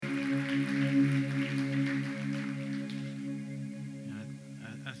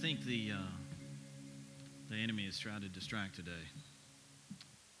think the enemy has tried to distract today.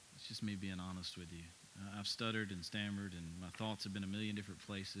 It's just me being honest with you. I've stuttered and stammered, and my thoughts have been a million different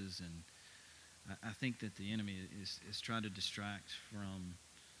places, and I think that the enemy is trying to distract from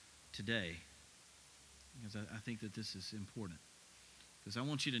today, because I think that this is important. Because I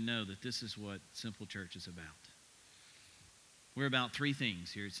want you to know that this is what Simple Church is about. We're about three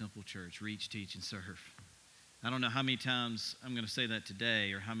things here at Simple Church: reach, teach, and serve. I don't know how many times I'm going to say that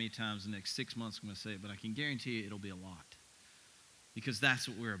today or how many times in the next 6 months I'm going to say it, but I can guarantee you it'll be a lot, because that's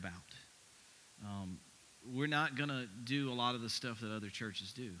what we're about. We're not going to do a lot of the stuff that other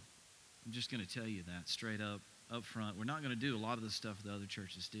churches do. I'm just going to tell you that straight up front. We're not going to do a lot of the stuff that other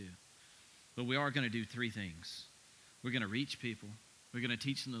churches do. But we are going to do three things. We're going to reach people, we're going to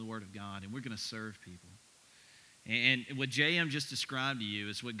teach them the Word of God, and we're going to serve people. And what JM just described to you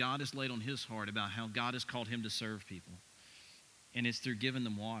is what God has laid on his heart about how God has called him to serve people. And it's through giving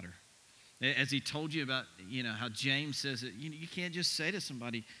them water. As he told you about, how James says that you can't just say to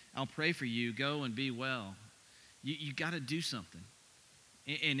somebody, I'll pray for you, go and be well. You got to do something.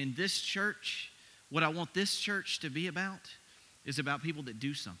 And in this church, what I want this church to be about is about people that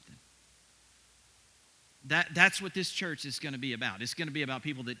do something. That's what this church is going to be about. It's going to be about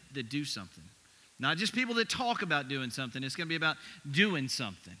people that do something. Not just people that talk about doing something. It's going to be about doing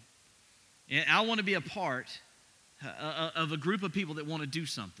something. And I want to be a part of a group of people that want to do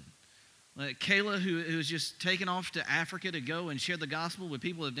something. Like Kayla, who's just taken off to Africa to go and share the gospel with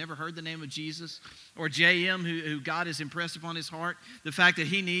people who have never heard the name of Jesus. Or JM, who God has impressed upon his heart, the fact that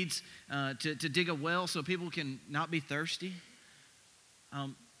he needs to dig a well so people can not be thirsty.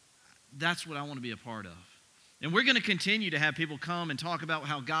 That's what I want to be a part of. And we're going to continue to have people come and talk about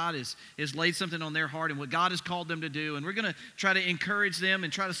how God has laid something on their heart and what God has called them to do. And we're going to try to encourage them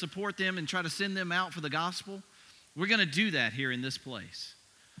and try to support them and try to send them out for the gospel. We're going to do that here in this place.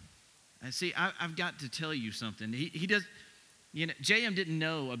 And see, I've got to tell you something. He does, JM didn't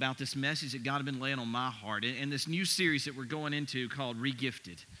know about this message that God had been laying on my heart and this new series that we're going into called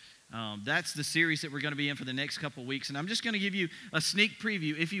Regifted. That's the series that we're going to be in for the next couple of weeks. And I'm just going to give you a sneak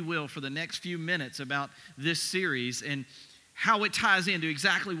preview, if you will, for the next few minutes about this series and how it ties into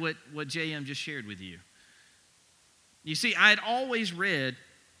exactly what JM just shared with you. You see, I had always read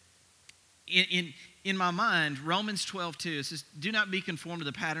in my mind Romans 12:2. It says, do not be conformed to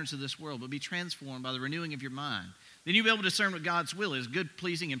the patterns of this world, but be transformed by the renewing of your mind. Then you'll be able to discern what God's will is, good,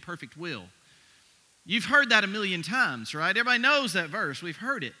 pleasing, and perfect will. You've heard that a million times, right? Everybody knows that verse. We've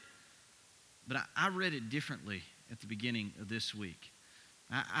heard it. But I read it differently at the beginning of this week.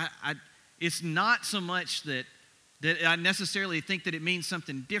 It's not so much that I necessarily think that it means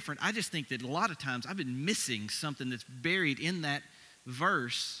something different. I just think that a lot of times I've been missing something that's buried in that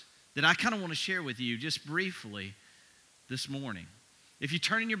verse that I kind of want to share with you just briefly this morning. If you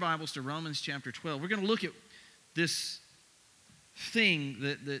turn in your Bibles to Romans chapter 12, we're going to look at this thing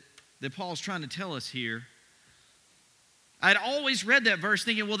that Paul's trying to tell us here. I'd always read that verse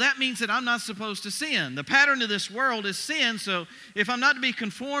thinking, well, that means that I'm not supposed to sin. The pattern of this world is sin, so if I'm not to be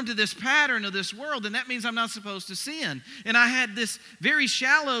conformed to this pattern of this world, then that means I'm not supposed to sin. And I had this very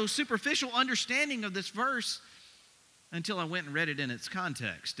shallow, superficial understanding of this verse until I went and read it in its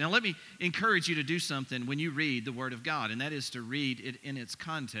context. Now, let me encourage you to do something when you read the Word of God, and that is to read it in its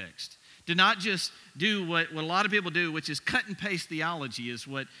context. Do not just do what a lot of people do, which is cut and paste theology is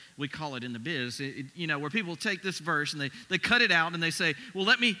what we call it in the biz. Where people take this verse and they cut it out and they say, well,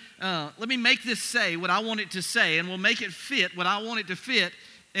 let me make this say what I want it to say, and we'll make it fit what I want it to fit.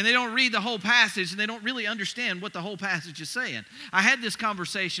 And they don't read the whole passage, and they don't really understand what the whole passage is saying. I had this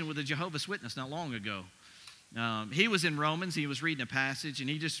conversation with a Jehovah's Witness not long ago. He was in Romans. He was reading a passage, and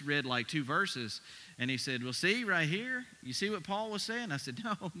he just read like 2 verses. And he said, well, see right here? You see what Paul was saying? I said,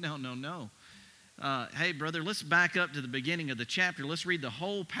 no. Hey, brother, let's back up to the beginning of the chapter. Let's read the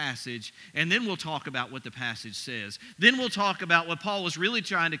whole passage, and then we'll talk about what the passage says. Then we'll talk about what Paul was really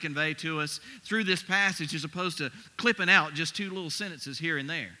trying to convey to us through this passage, as opposed to clipping out just 2 little sentences here and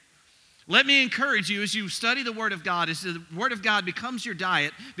there. Let me encourage you, as you study the Word of God, as the Word of God becomes your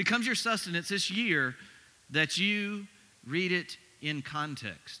diet, becomes your sustenance this year, that you read it in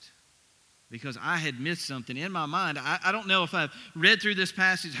context. Because I had missed something in my mind. I don't know if I've read through this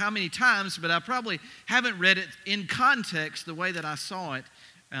passage how many times, but I probably haven't read it in context the way that I saw it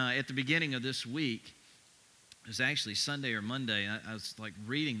at the beginning of this week. It was actually Sunday or Monday. I was like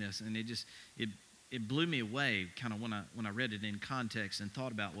reading this, and it blew me away kind of when I read it in context and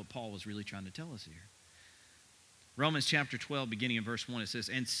thought about what Paul was really trying to tell us here. Romans chapter 12, beginning in verse 1, it says,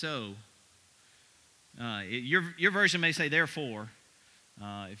 and so, your version may say therefore.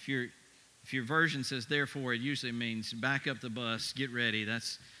 If you're If your version says therefore, it usually means back up the bus, get ready.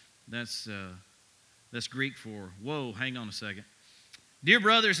 That's Greek for, whoa, hang on a second. Dear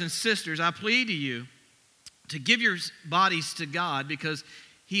brothers and sisters, I plead to you to give your bodies to God because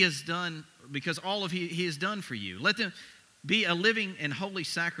all of He has done for you. Let them be a living and holy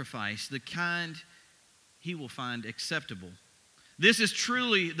sacrifice, the kind He will find acceptable. This is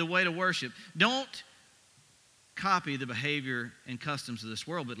truly the way to worship. Don't copy the behavior and customs of this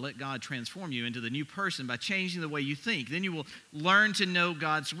world, but let God transform you into the new person by changing the way you think. Then you will learn to know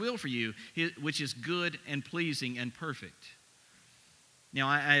God's will for you, which is good and pleasing and perfect. Now,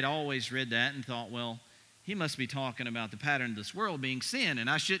 I had always read that and thought, well, he must be talking about the pattern of this world being sin, and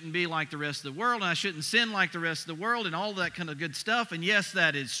I shouldn't be like the rest of the world, and I shouldn't sin like the rest of the world, and all that kind of good stuff. And yes,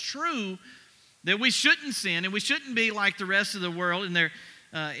 that is true, that we shouldn't sin, and we shouldn't be like the rest of the world, and their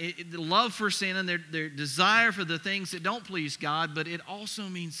love for sin and their desire for the things that don't please God, but it also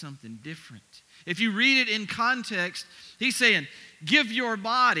means something different. If you read it in context, he's saying, give your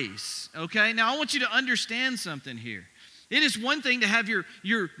bodies, okay? Now, I want you to understand something here. It is one thing to have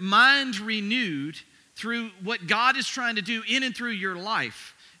your mind renewed through what God is trying to do in and through your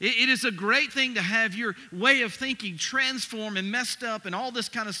life. It is a great thing to have your way of thinking transformed and messed up and all this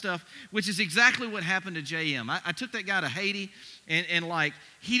kind of stuff, which is exactly what happened to J.M. I took that guy to Haiti, and like,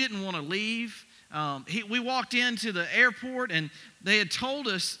 he didn't want to leave. We walked into the airport, and they had told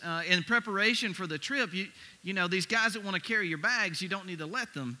us in preparation for the trip, you know, these guys that want to carry your bags, you don't need to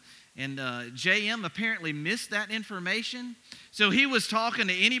let them. And J.M. apparently missed that information. So he was talking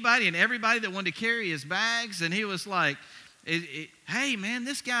to anybody and everybody that wanted to carry his bags, and he was like, hey, man,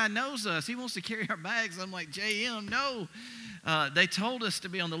 this guy knows us. He wants to carry our bags. I'm like, J.M., no. They told us to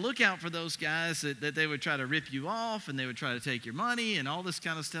be on the lookout for those guys, that they would try to rip you off and they would try to take your money and all this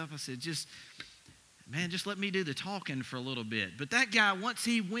kind of stuff. I said, just let me do the talking for a little bit. But that guy, once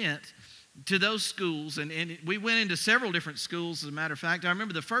he went to those schools, and we went into several different schools, as a matter of fact. I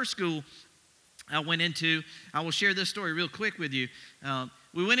remember the first school I went into, I will share this story real quick with you.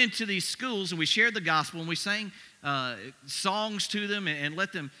 We went into these schools and we shared the gospel and we sang songs to them and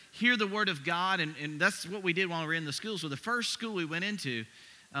let them hear the word of God, and that's what we did while we were in the schools. So the first school we went into,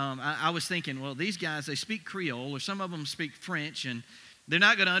 I was thinking, well, these guys, they speak Creole, or some of them speak French, and they're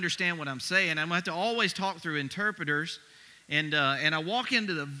not going to understand what I'm saying. I'm going to have to always talk through interpreters. And I walk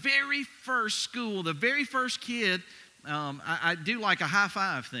into the very first school, the very first kid, I do like a high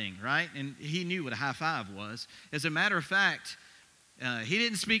five thing, right? And he knew what a high five was. As a matter of fact, he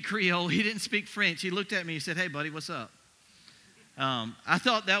didn't speak Creole, he didn't speak French. He looked at me and said, hey, buddy, what's up? I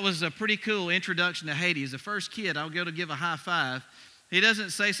thought that was a pretty cool introduction to Haiti. As the first kid, I'll go to give a high five. He doesn't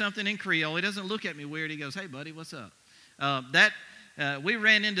say something in Creole. He doesn't look at me weird. He goes, hey, buddy, what's up? We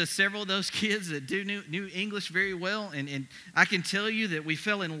ran into several of those kids that knew English very well, and I can tell you that we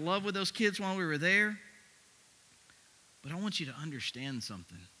fell in love with those kids while we were there. But I want you to understand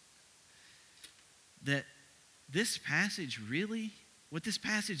something. That this passage really, what this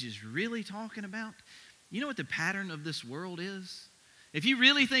passage is really talking about, you know what the pattern of this world is? If you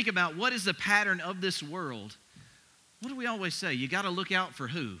really think about what is the pattern of this world, what do we always say? You got to look out for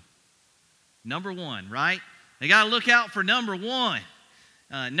who? Number one, right? They got to look out for number one.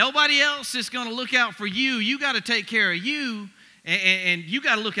 Nobody else is going to look out for you. You got to take care of you, and you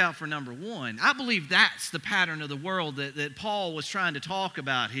got to look out for number one. I believe that's the pattern of the world that Paul was trying to talk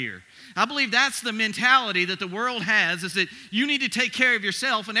about here. I believe that's the mentality that the world has, is that you need to take care of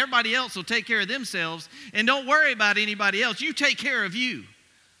yourself, and everybody else will take care of themselves, and don't worry about anybody else. You take care of you.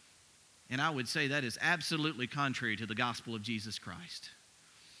 And I would say that is absolutely contrary to the gospel of Jesus Christ.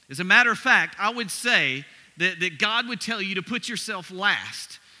 As a matter of fact, I would say that God would tell you to put yourself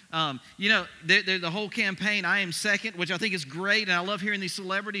last. The whole campaign, I am second, which I think is great, and I love hearing these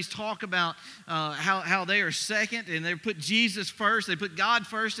celebrities talk about how they are second, and they put Jesus first, they put God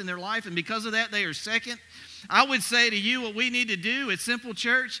first in their life, and because of that, they are second. I would say to you, what we need to do at Simple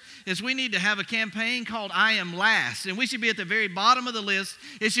Church is we need to have a campaign called I Am Last, and we should be at the very bottom of the list.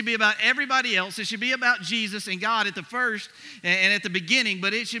 It should be about everybody else. It should be about Jesus and God at the first and at the beginning,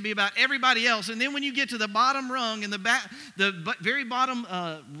 but it should be about everybody else. And then when you get to the bottom rung and the very bottom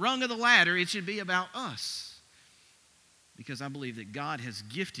rung of the ladder, it should be about us, because I believe that God has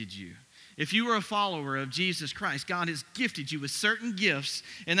gifted you. If you are a follower of Jesus Christ, God has gifted you with certain gifts,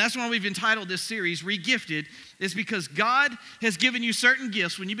 and that's why we've entitled this series, Regifted, is because God has given you certain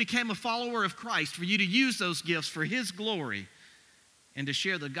gifts when you became a follower of Christ, for you to use those gifts for His glory and to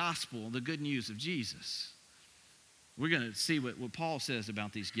share the gospel, the good news of Jesus. We're going to see what Paul says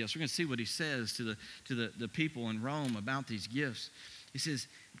about these gifts. We're going to see what he says to the people in Rome about these gifts. He says,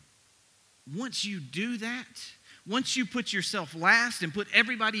 once you do that, Once you put yourself last and put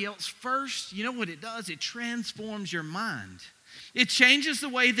everybody else first, you know what it does? It transforms your mind. It changes the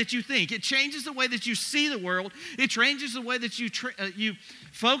way that you think. It changes the way that you see the world. It changes the way that you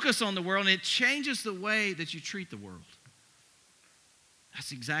focus on the world, and it changes the way that you treat the world.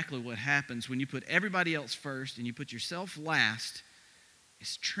 That's exactly what happens when you put everybody else first and you put yourself last.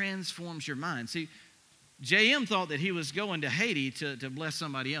 It transforms your mind. See, J.M. thought that he was going to Haiti to bless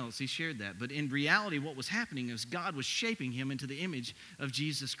somebody else. He shared that. But in reality, what was happening is God was shaping him into the image of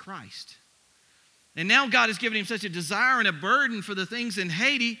Jesus Christ. And now God has given him such a desire and a burden for the things in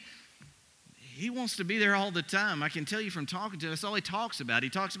Haiti. He wants to be there all the time. I can tell you from talking to him, that's all he talks about. He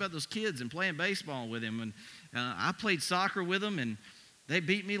talks about those kids and playing baseball with him. And I played soccer with them, and they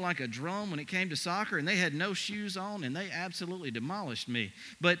beat me like a drum when it came to soccer, and they had no shoes on, and they absolutely demolished me.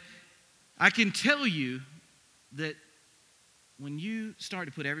 But I can tell you that when you start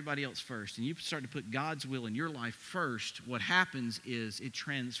to put everybody else first and you start to put God's will in your life first, what happens is it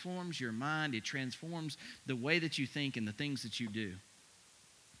transforms your mind. It transforms the way that you think and the things that you do.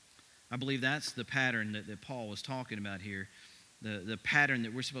 I believe that's the pattern that Paul was talking about here. The pattern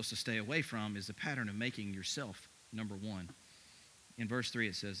that we're supposed to stay away from is the pattern of making yourself number one. In verse 3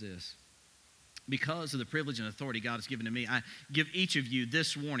 it says this: because of the privilege and authority God has given to me, I give each of you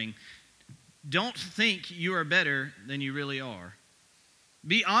this warning. Don't think you are better than you really are.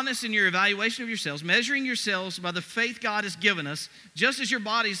 Be honest in your evaluation of yourselves, measuring yourselves by the faith God has given us. Just as your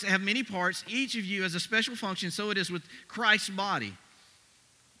bodies have many parts, each of you has a special function, so it is with Christ's body.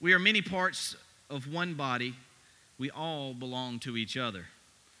 We are many parts of one body. We all belong to each other.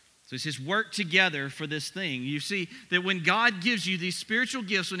 So it says work together for this thing. You see that when God gives you these spiritual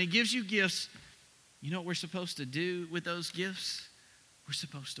gifts, when he gives you gifts, you know what we're supposed to do with those gifts? We're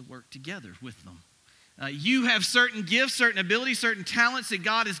supposed to work together with them. You have certain gifts, certain abilities, certain talents that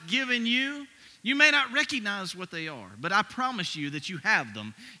God has given you. You may not recognize what they are, but I promise you that you have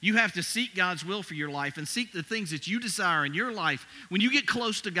them. You have to seek God's will for your life and seek the things that you desire in your life. When you get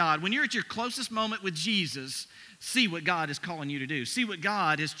close to God, when you're at your closest moment with Jesus, see what God is calling you to do. See what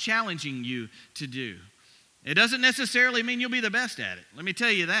God is challenging you to do. It doesn't necessarily mean you'll be the best at it. Let me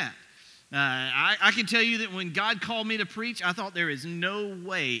tell you that. I can tell you that when God called me to preach, I thought there is no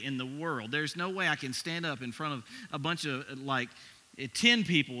way in the world, there's no way I can stand up in front of a bunch of 10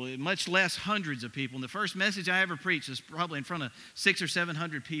 people, much less hundreds of people. And the first message I ever preached was probably in front of 600 or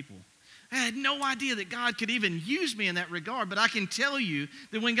 700 people. I had no idea that God could even use me in that regard, but I can tell you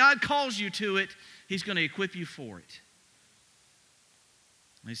that when God calls you to it, he's going to equip you for it.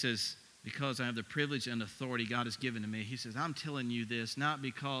 He says, because I have the privilege and authority God has given to me, he says, I'm telling you this not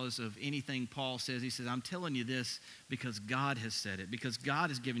because of anything Paul says. He says, I'm telling you this because God has said it, because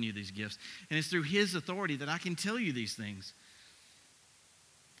God has given you these gifts. And it's through his authority that I can tell you these things.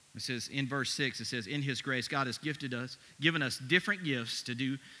 It says in verse 6, it says, in his grace, God has given us different gifts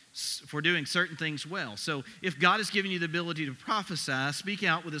for doing certain things well. So if God has given you the ability to prophesy, speak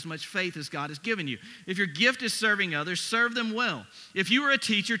out with as much faith as God has given you. If your gift is serving others, serve them well. If you are a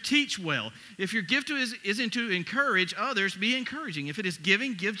teacher, teach well. If your gift isn't to encourage others, be encouraging. If it is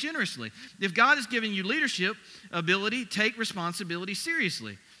giving, give generously. If God has given you leadership ability, take responsibility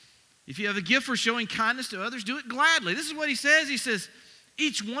seriously. If you have a gift for showing kindness to others, do it gladly. This is what he says. He says,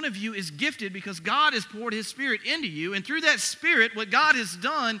 each one of you is gifted because God has poured his Spirit into you. And through that Spirit, what God has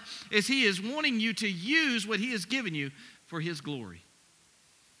done is he is wanting you to use what he has given you for his glory.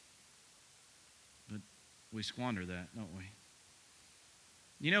 But we squander that, don't we?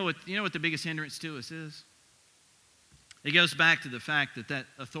 You know what the biggest hindrance to us is? It goes back to the fact that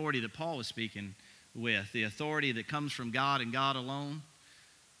authority that Paul was speaking with, the authority that comes from God and God alone,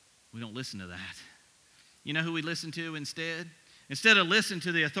 we don't listen to that. You know who we listen to instead? Instead of listening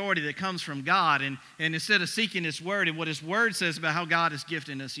to the authority that comes from God and instead of seeking his word and what his word says about how God is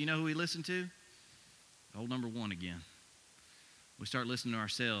gifting us, you know who we listen to? Old number one again. We start listening to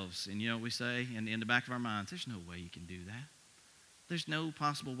ourselves, and you know what we say in the back of our minds? There's no way you can do that. There's no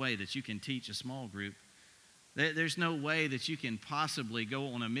possible way that you can teach a small group. There's no way that you can possibly go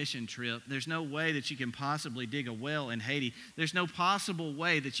on a mission trip. There's no way that you can possibly dig a well in Haiti. There's no possible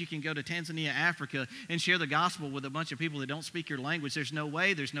way that you can go to Tanzania, Africa, and share the gospel with a bunch of people that don't speak your language. There's no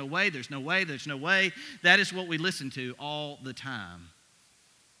way, there's no way, there's no way, there's no way. That is what we listen to all the time.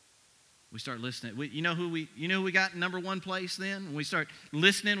 We start listening. You know who we got in number one place then? When we start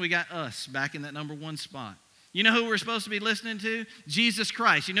listening, we got us back in that number one spot. You know who we're supposed to be listening to? Jesus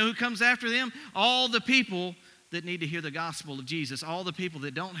Christ. You know who comes after them? All the people that need to hear the gospel of Jesus. All the people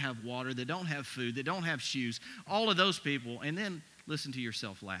that don't have water, that don't have food, that don't have shoes. All of those people. And then listen to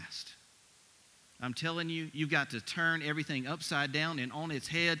yourself last. I'm telling you, you've got to turn everything upside down and on its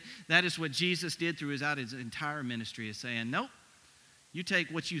head. That is what Jesus did throughout his entire ministry, is saying, nope, you take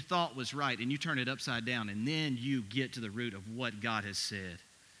what you thought was right and you turn it upside down, and then you get to the root of what God has said.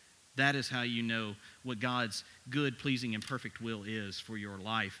 That is how you know what God's good, pleasing, and perfect will is for your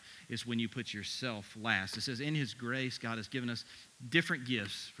life, is when you put yourself last. It says, in his grace, God has given us different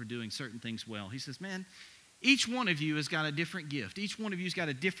gifts for doing certain things well. He says, man, each one of you has got a different gift. Each one of you has got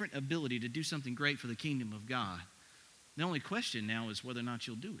a different ability to do something great for the kingdom of God. The only question now is whether or not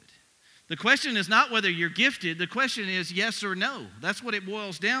you'll do it. The question is not whether you're gifted. The question is yes or no. That's what it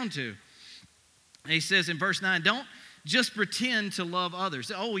boils down to. And he says in verse 9, don't just pretend to love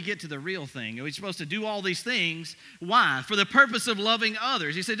others. Oh, we get to the real thing. We're supposed to do all these things. Why? For the purpose of loving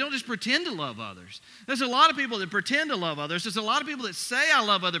others. He said, don't just pretend to love others. There's a lot of people that pretend to love others. There's a lot of people that say, I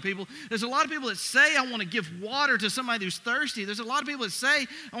love other people. There's a lot of people that say, I want to give water to somebody who's thirsty. There's a lot of people that say,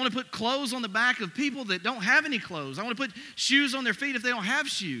 I want to put clothes on the back of people that don't have any clothes. I want to put shoes on their feet if they don't have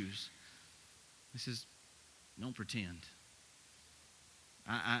shoes. He says, don't pretend.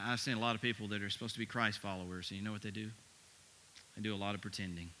 I've seen a lot of people that are supposed to be Christ followers, and you know what they do? They do a lot of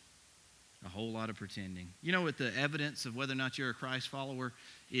pretending, a whole lot of pretending. You know what the evidence of whether or not you're a Christ follower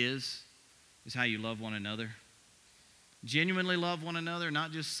is how you love one another. Genuinely love one another,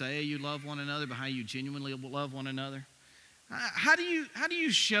 not just say you love one another, but how you genuinely love one another. How do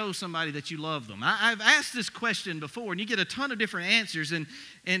you show somebody that you love them? I've asked this question before, and you get a ton of different answers.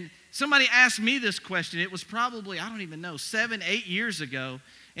 And somebody asked me this question. It was probably, I don't even know, 7, 8 years ago.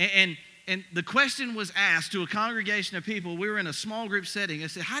 And the question was asked to a congregation of people. We were in a small group setting. I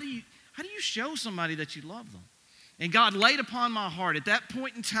said, how do you show somebody that you love them? And God laid upon my heart at that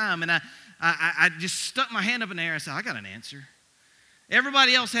point in time, and I just stuck my hand up in the air and said, I got an answer.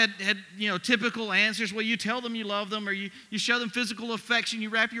 Everybody else had typical answers. Well, you tell them you love them, or you show them physical affection, you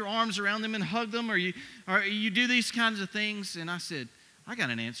wrap your arms around them and hug them, or you do these kinds of things. And I said, I got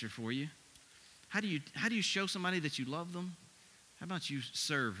an answer for you. How do you show somebody that you love them? How about you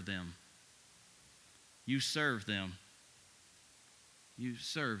serve them? You serve them. You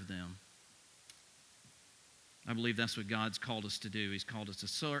serve them. I believe that's what God's called us to do. He's called us to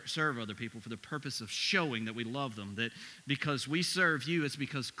serve other people for the purpose of showing that we love them, that because we serve you, it's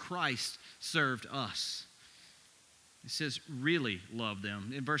because Christ served us. It says, really love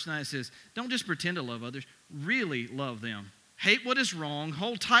them. In verse 9 it says, don't just pretend to love others, really love them. Hate what is wrong,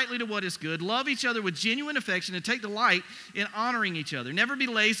 hold tightly to what is good, love each other with genuine affection, and take delight in honoring each other. Never be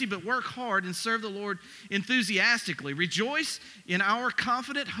lazy, but work hard and serve the Lord enthusiastically. Rejoice in our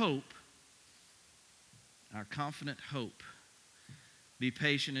confident hope. Our confident hope. Be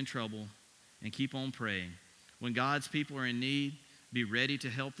patient in trouble and keep on praying. When God's people are in need, be ready to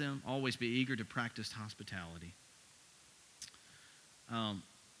help them. Always be eager to practice hospitality.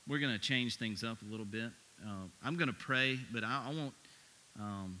 We're going to change things up a little bit. I'm going to pray, but I want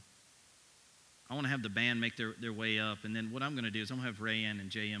to have the band make their way up. And then what I'm going to do is I'm going to have Rayanne and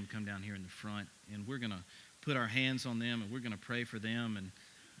JM come down here in the front, and we're going to put our hands on them, and we're going to pray for them.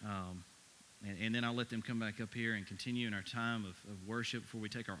 And then I'll let them come back up here and continue in our time of worship before we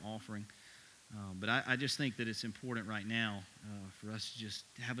take our offering. But I just think that it's important right now for us to just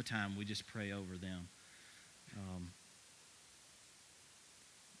have a time we just pray over them.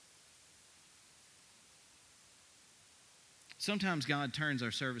 Sometimes God turns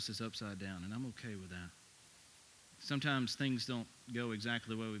our services upside down, and I'm okay with that. Sometimes things don't go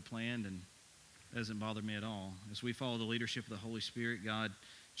exactly the way we planned, and it doesn't bother me at all. As we follow the leadership of the Holy Spirit, God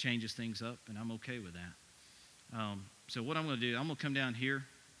changes things up, and I'm okay with that. So what I'm going to do, I'm going to come down here.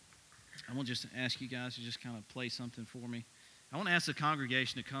 I want to just ask you guys to just kind of play something for me. I want to ask the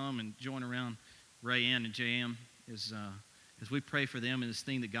congregation to come and join around Rayanne and JM as we pray for them and this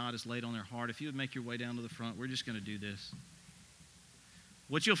thing that God has laid on their heart. If you would make your way down to the front, we're just going to do this.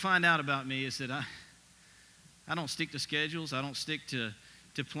 What you'll find out about me is that I don't stick to schedules. I don't stick to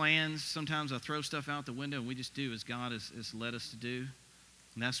plans. Sometimes I throw stuff out the window, and we just do as God has led us to do.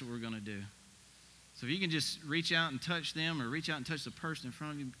 And that's what we're going to do. So if you can just reach out and touch them, or reach out and touch the person in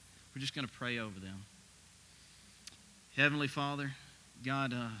front of you, we're just going to pray over them. Heavenly Father,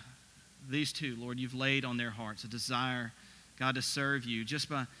 God, these two, Lord, you've laid on their hearts a desire, God, to serve you just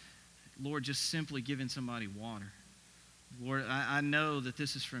by, Lord, just simply giving somebody water. Lord, I know that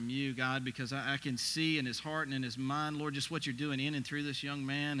this is from you, God, because I can see in his heart and in his mind, Lord, just what you're doing in and through this young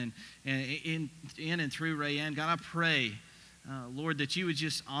man and in and through Rayanne. God, I pray, Lord, that you would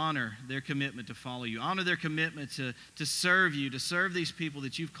just honor their commitment to follow you, honor their commitment to serve you, to serve these people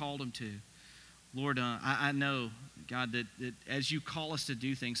that you've called them to. Lord, I know, God, that as you call us to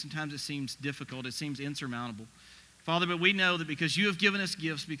do things, sometimes it seems difficult, it seems insurmountable. Father, but we know that because you have given us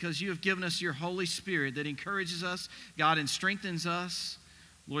gifts, because you have given us your Holy Spirit that encourages us, God, and strengthens us,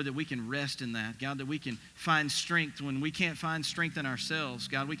 Lord, that we can rest in that. God, that we can find strength when we can't find strength in ourselves.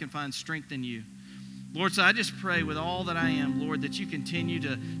 God, we can find strength in you. Lord, so I just pray with all that I am, Lord, that you continue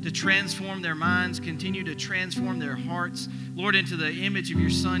to transform their minds, continue to transform their hearts, Lord, into the image of your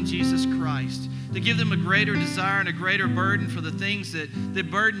Son, Jesus Christ, to give them a greater desire and a greater burden for the things that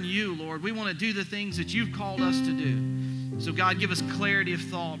burden you, Lord. We want to do the things that you've called us to do. So, God, give us clarity of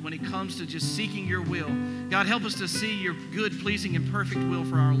thought when it comes to just seeking your will. God, help us to see your good, pleasing, and perfect will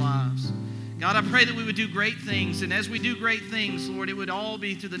for our lives. God, I pray that we would do great things, and as we do great things, Lord, it would all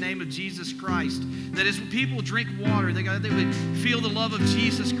be through the name of Jesus Christ. That as people drink water, they would feel the love of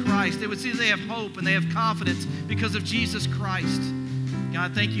Jesus Christ. They would see they have hope and they have confidence because of Jesus Christ.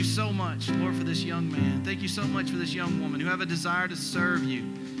 God, thank you so much, Lord, for this young man. Thank you so much for this young woman who have a desire to serve you.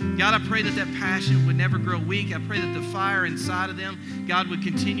 God, I pray that that passion would never grow weak. I pray that the fire inside of them, God, would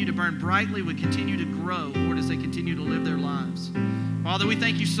continue to burn brightly, would continue to grow, Lord, as they continue to live their lives. Father, we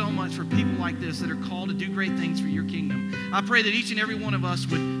thank you so much for people like this that are called to do great things for your kingdom. I pray that each and every one of us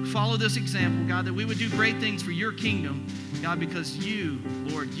would follow this example, God, that we would do great things for your kingdom, God, because you,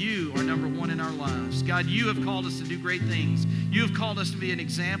 Lord, you are number one in our lives. God, you have called us to do great things. You have called us to be an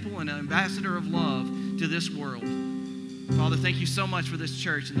example and an ambassador of love to this world. Father, thank you so much for this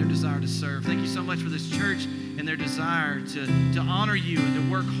church and their desire to serve. Thank you so much for this church and their desire to honor you and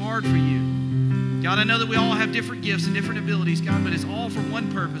to work hard for you. God, I know that we all have different gifts and different abilities, God, but it's all for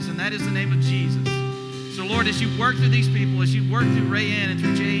one purpose, and that is the name of Jesus. So, Lord, as you work through these people, as you work through Ray Ann and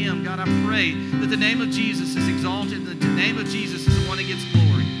through JM, God, I pray that the name of Jesus is exalted, that the name of Jesus is the one that gets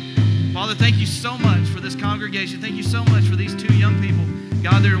glory. Father, thank you so much for this congregation. Thank you so much for these two young people,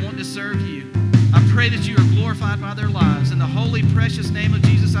 God, that are wanting to serve you. I pray that you are glorified by their lives. In the holy, precious name of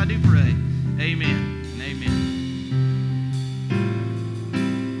Jesus, I do pray. Amen and amen.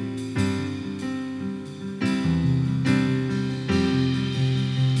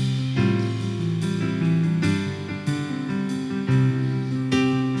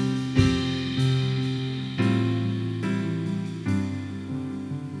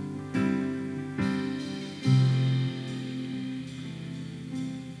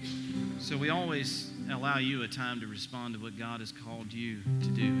 So we always allow you a time to respond to what God has called you to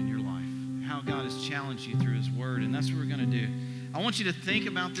do in your life, how God has challenged you through his word, and that's what we're going to do. I want you to think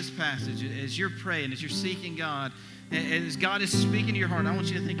about this passage as you're praying, as you're seeking God, as God is speaking to your heart. I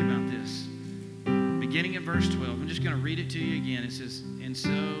want you to think about this. Beginning in verse 12, I'm just going to read it to you again. It says, "And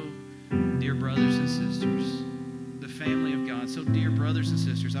so, dear brothers and sisters, the family of God, so dear brothers and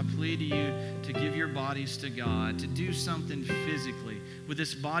sisters, I plead to you to give your bodies to God, to do something physically. With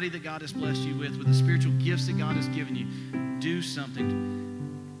this body that God has blessed you with the spiritual gifts that God has given you, do something.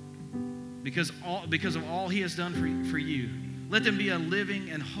 Because of all he has done for you, let them be a living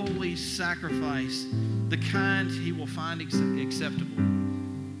and holy sacrifice, the kind he will find acceptable."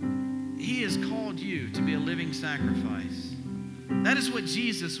 He has called you to be a living sacrifice. That is what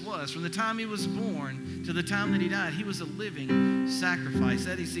Jesus was. From the time he was born to the time that he died, he was a living sacrifice.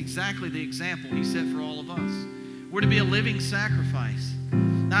 That is exactly the example he set for all of us. We're to be a living sacrifice.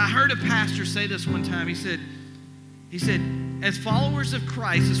 Now, I heard a pastor say this one time. He said, as followers of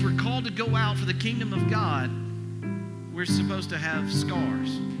Christ, as we're called to go out for the kingdom of God, we're supposed to have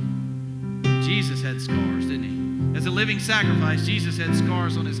scars. Jesus had scars, didn't he? As a living sacrifice, Jesus had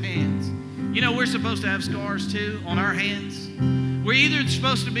scars on his hands. You know, we're supposed to have scars too on our hands. We're either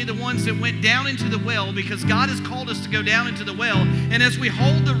supposed to be the ones that went down into the well because God has called us to go down into the well, and as we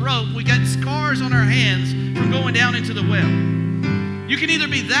hold the rope, we got scars on our hands from going down into the well. You can either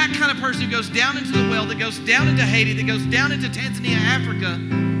be that kind of person who goes down into the well, that goes down into Haiti, that goes down into Tanzania, Africa,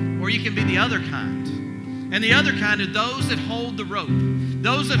 or you can be the other kind. And the other kind are those that hold the rope.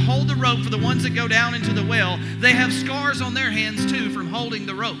 Those that hold the rope for the ones that go down into the well, they have scars on their hands too from holding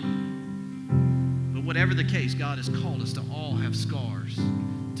the rope. But whatever the case, God has called us to all have scars,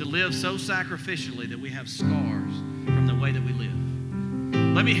 to live so sacrificially that we have scars from the way that we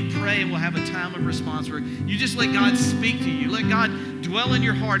live. Let me pray and we'll have a time of response where you just let God speak to you. Let God dwell in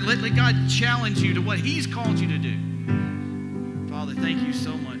your heart. Let God challenge you to what he's called you to do. Father, thank you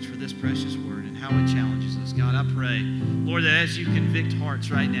so much for this precious word and how it challenges us. God, I pray, Lord, that as you convict hearts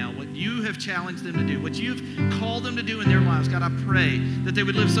right now, what you have challenged them to do, what you've called them to do in their lives, God, I pray that they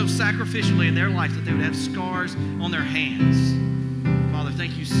would live so sacrificially in their life that they would have scars on their hands. Father,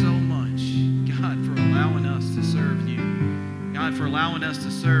 thank you so much, God, for allowing us to serve you. God, for allowing us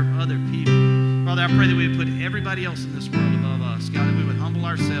to serve other people. Father, I pray that we would put everybody else in this world above us. God, that we would humble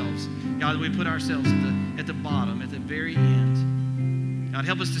ourselves. God, that we put ourselves at the bottom, at the very end. God,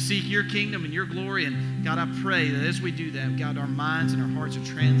 help us to seek your kingdom and your glory. And God, I pray that as we do that, God, our minds and our hearts are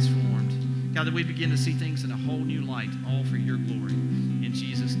transformed. God, that we begin to see things in a whole new light, all for your glory. In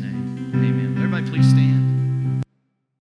Jesus' name, amen. Everybody please stand.